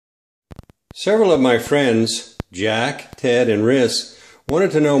Several of my friends, Jack, Ted, and Riss,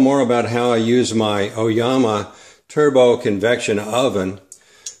 wanted to know more about how I use my Oyama turbo convection oven.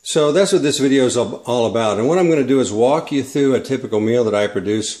 So that's what this video is all about. And what I'm going to do is walk you through a typical meal that I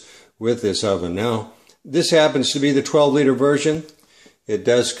produce with this oven. Now, this happens to be the 12-liter version. It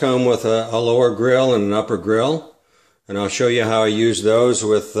does come with a lower grill and an upper grill. And I'll show you how I use those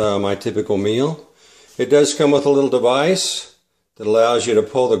with my typical meal. It does come with a little device that allows you to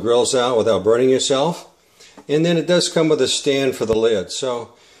pull the grills out without burning yourself. And then it does come with a stand for the lid.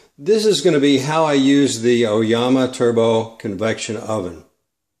 So this is going to be how I use the Oyama Turbo Convection Oven.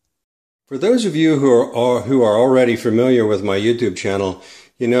 For those of you who are already familiar with my YouTube channel,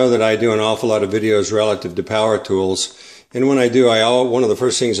 you know that I do an awful lot of videos relative to power tools. And when I do, one of the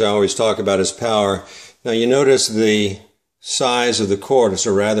first things I always talk about is power. Now you notice the size of the cord. It's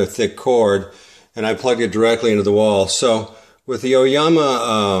a rather thick cord, and I plugged it directly into the wall. So with the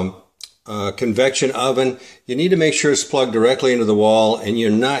Oyama convection oven, you need to make sure it's plugged directly into the wall and you're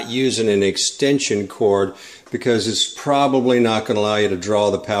not using an extension cord, because it's probably not going to allow you to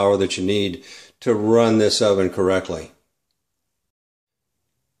draw the power that you need to run this oven correctly.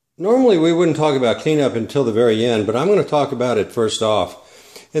 Normally we wouldn't talk about cleanup until the very end, but I'm going to talk about it first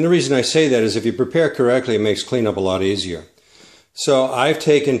off. And the reason I say that is if you prepare correctly, it makes cleanup a lot easier. So I've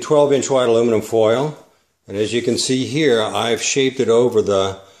taken 12-inch wide aluminum foil, and as you can see here, I've shaped it over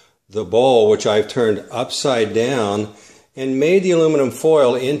the bowl, which I've turned upside down, and made the aluminum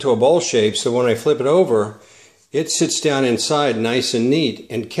foil into a bowl shape, so when I flip it over, it sits down inside nice and neat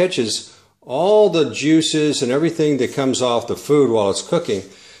and catches all the juices and everything that comes off the food while it's cooking.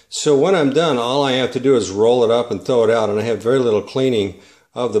 So when I'm done, all I have to do is roll it up and throw it out, and I have very little cleaning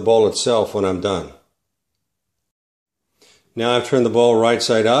of the bowl itself when I'm done. Now I've turned the bowl right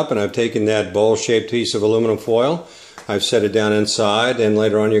side up, and I've taken that bowl-shaped piece of aluminum foil. I've set it down inside, and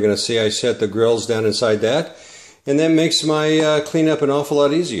later on you're going to see I set the grills down inside that, and that makes my cleanup an awful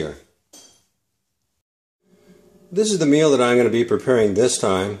lot easier. This is the meal that I'm going to be preparing this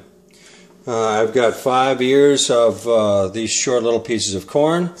time. I've got 5 ears of these short little pieces of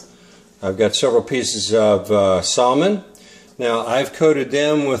corn. I've got several pieces of salmon. Now I've coated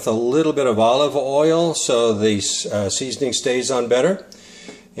them with a little bit of olive oil so the seasoning stays on better.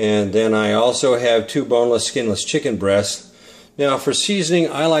 And then I also have 2 boneless, skinless chicken breasts. Now for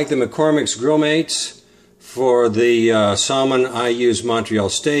seasoning, I like the McCormick's Grill Mates. For the salmon, I use Montreal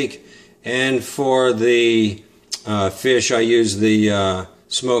steak. And for the fish, I use the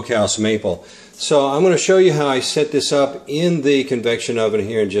Smokehouse Maple. So I'm going to show you how I set this up in the convection oven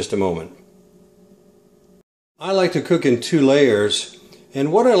here in just a moment. I like to cook in 2 layers,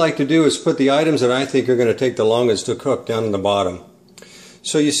 and what I like to do is put the items that I think are going to take the longest to cook down in the bottom.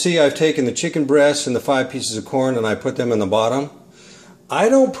 So you see I've taken the chicken breasts and the 5 pieces of corn and I put them in the bottom. I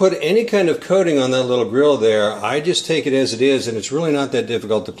don't put any kind of coating on that little grill there. I just take it as it is, and it's really not that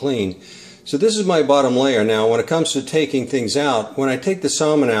difficult to clean. So this is my bottom layer. Now when it comes to taking things out, when I take the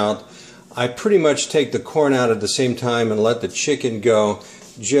salmon out, I pretty much take the corn out at the same time and let the chicken go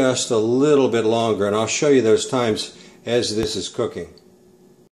just a little bit longer, and I'll show you those times as this is cooking.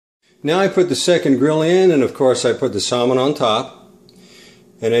 Now I put the second grill in, and of course I put the salmon on top,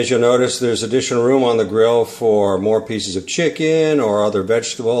 and as you'll notice there's additional room on the grill for more pieces of chicken or other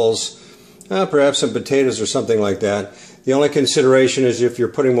vegetables, perhaps some potatoes or something like that. The only consideration is if you're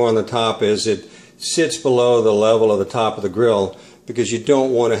putting more on the top is it sits below the level of the top of the grill, because you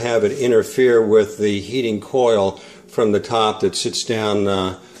don't want to have it interfere with the heating coil from the top that sits down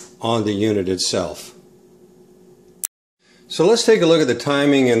on the unit itself. So let's take a look at the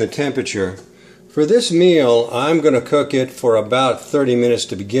timing and the temperature. For this meal, I'm going to cook it for about 30 minutes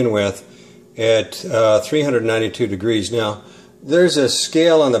to begin with at 392 degrees. Now, there's a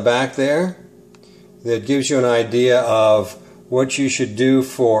scale on the back there that gives you an idea of what you should do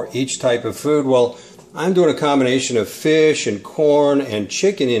for each type of food. Well, I'm doing a combination of fish and corn and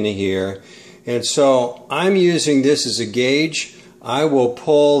chicken in here, and so I'm using this as a gauge. I will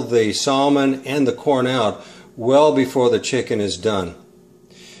pull the salmon and the corn out well before the chicken is done.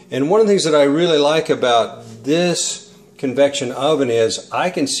 And one of the things that I really like about this convection oven is I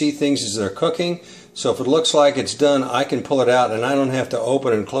can see things as they're cooking. So if it looks like it's done, I can pull it out and I don't have to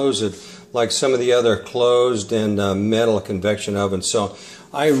open and close it like some of the other closed and metal convection ovens. So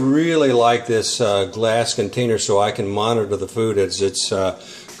I really like this glass container so I can monitor the food as it's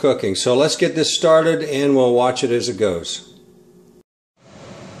cooking. So let's get this started and we'll watch it as it goes.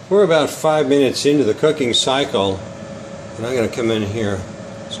 We're about 5 minutes into the cooking cycle, and I'm going to come in here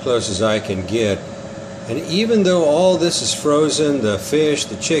as close as I can get. And even though all this is frozen, the fish,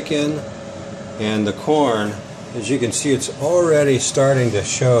 the chicken, and the corn, As you can see, it's already starting to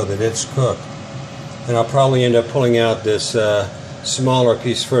show that it's cooked. And I'll probably end up pulling out this smaller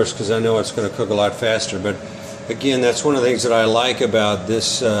piece first because I know it's going to cook a lot faster. But again, that's one of the things that I like about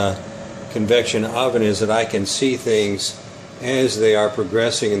this convection oven, is that I can see things as they are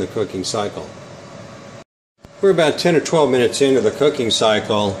progressing in the cooking cycle. We're about 10 or 12 minutes into the cooking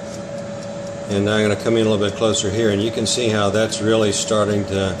cycle, and I'm going to come in a little bit closer here, and you can see how that's really starting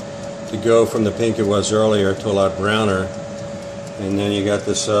to go from the pink it was earlier to a lot browner. And then you got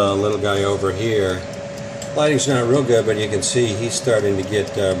this little guy over here. Lighting's not real good, but you can see he's starting to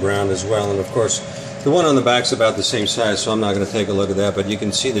get brown as well. And of course, the one on the back's about the same size, so I'm not going to take a look at that, but you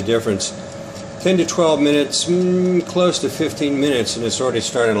can see the difference. 10 to 12 minutes, close to 15 minutes, and it's already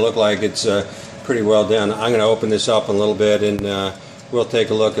starting to look like it's pretty well done. I'm going to open this up a little bit, and we'll take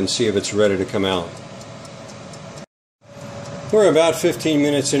a look and see if it's ready to come out. We're about 15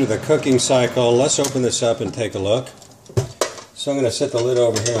 minutes into the cooking cycle. Let's open this up and take a look. So I'm going to set the lid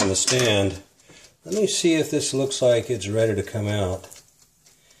over here on the stand. Let me see if this looks like it's ready to come out.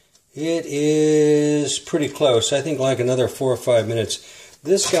 It is pretty close. I think like another 4 or 5 minutes.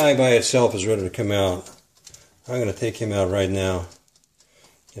 This guy by itself is ready to come out. I'm going to take him out right now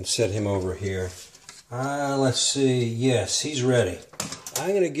and set him over here. Let's see. Yes, he's ready. I'm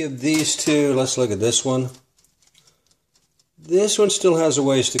going to give these two, let's look at this one. This one still has a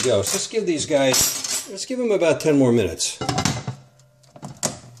ways to go. So let's give these guys, let's give them about 10 more minutes.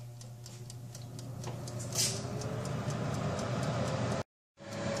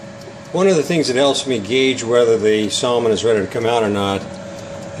 One of the things that helps me gauge whether the salmon is ready to come out or not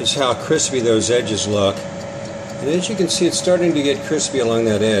is how crispy those edges look. And as you can see, it's starting to get crispy along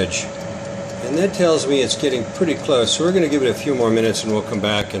that edge. And that tells me it's getting pretty close. So we're going to give it a few more minutes and we'll come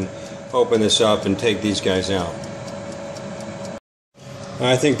back and open this up and take these guys out.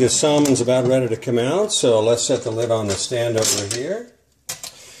 I think this salmon's about ready to come out, so let's set the lid on the stand over here.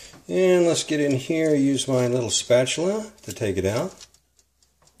 And let's get in here, use my little spatula to take it out.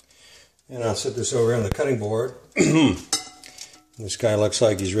 And I'll set this over on the cutting board. This guy looks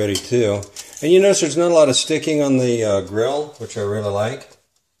like he's ready too. And you notice there's not a lot of sticking on the grill, which I really like.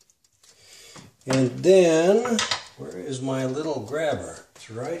 And then, where is my little grabber?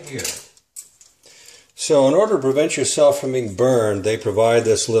 It's right here. So in order to prevent yourself from being burned, they provide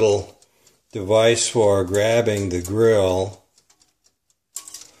this little device for grabbing the grill.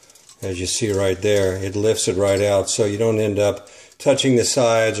 As you see right there, it lifts it right out so you don't end up touching the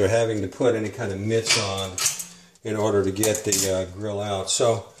sides or having to put any kind of mitts on in order to get the grill out.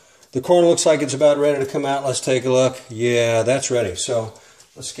 So the corn looks like it's about ready to come out. Let's take a look. Yeah, that's ready. So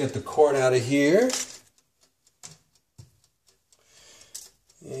let's get the corn out of here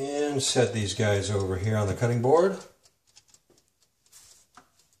and set these guys over here on the cutting board.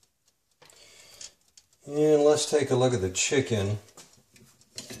 And let's take a look at the chicken.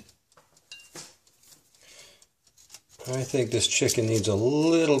 I think this chicken needs a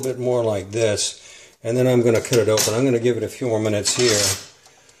little bit more like this. And then I'm going to cut it open. I'm going to give it a few more minutes here.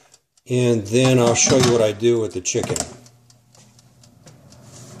 And then I'll show you what I do with the chicken.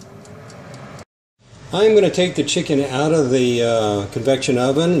 I'm going to take the chicken out of the convection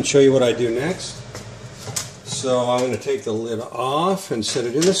oven and show you what I do next. So I'm going to take the lid off and set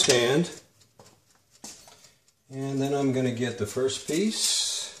it in the stand. And then I'm going to get the first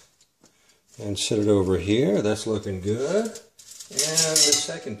piece and set it over here. That's looking good. And the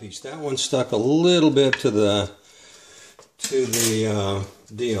second piece, that one stuck a little bit to the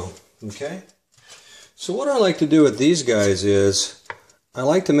deal. Okay. So what I like to do with these guys is I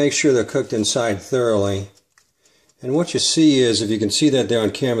like to make sure they're cooked inside thoroughly. And what you see is, if you can see that there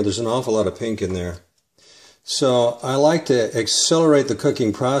on camera, there's an awful lot of pink in there. So I like to accelerate the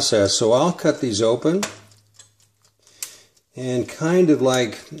cooking process. So I'll cut these open and kind of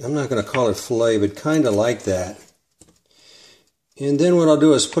like, I'm not going to call it fillet, but kind of like that. And then what I'll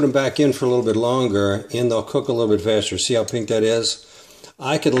do is put them back in for a little bit longer, and they'll cook a little bit faster. See how pink that is?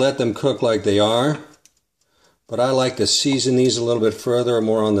 I could let them cook like they are, but I like to season these a little bit further or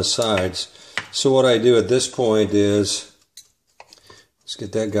more on the sides. So what I do at this point is, let's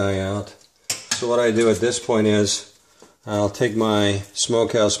get that guy out. So what I do at this point is, I'll take my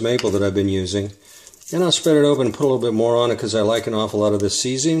smokehouse maple that I've been using, and I'll spread it open and put a little bit more on it because I like an awful lot of this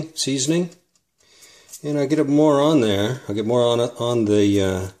seasoning. And I'll get more on there. I'll get more on it on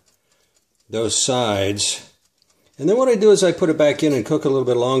the those sides. And then what I do is I put it back in and cook a little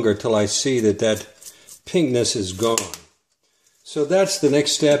bit longer till I see that that pinkness is gone. So that's the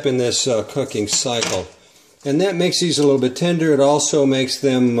next step in this cooking cycle. And that makes these a little bit tender. It also makes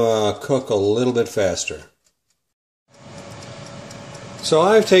them cook a little bit faster. So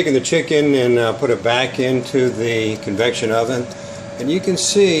I've taken the chicken and put it back into the convection oven, and you can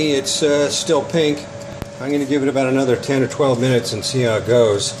see it's still pink. I'm going to give it about another 10 or 12 minutes and see how it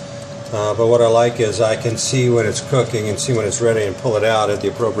goes. But what I like is I can see when it's cooking and see when it's ready and pull it out at the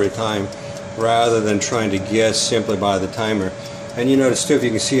appropriate time, rather than trying to guess simply by the timer. And you notice too, if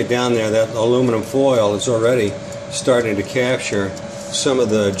you can see it down there, that aluminum foil is already starting to capture some of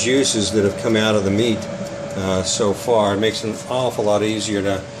the juices that have come out of the meat so far. It makes it an awful lot easier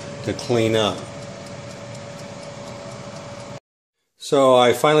to clean up. So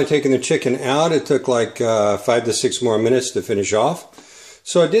I finally taken the chicken out. It took like 5 to 6 more minutes to finish off.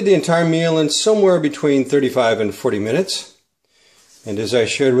 So I did the entire meal in somewhere between 35 and 40 minutes. And as I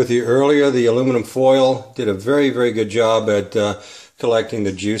shared with you earlier, the aluminum foil did a very, very good job at collecting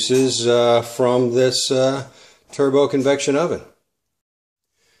the juices from this turbo convection oven.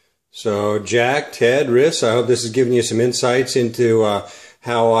 So Jack, Ted, Riss, I hope this has given you some insights into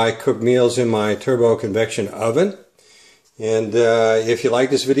how I cook meals in my turbo convection oven. And if you like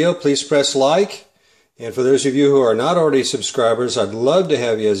this video, please press like. And for those of you who are not already subscribers, I'd love to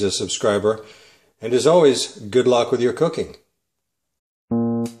have you as a subscriber. And as always, good luck with your cooking.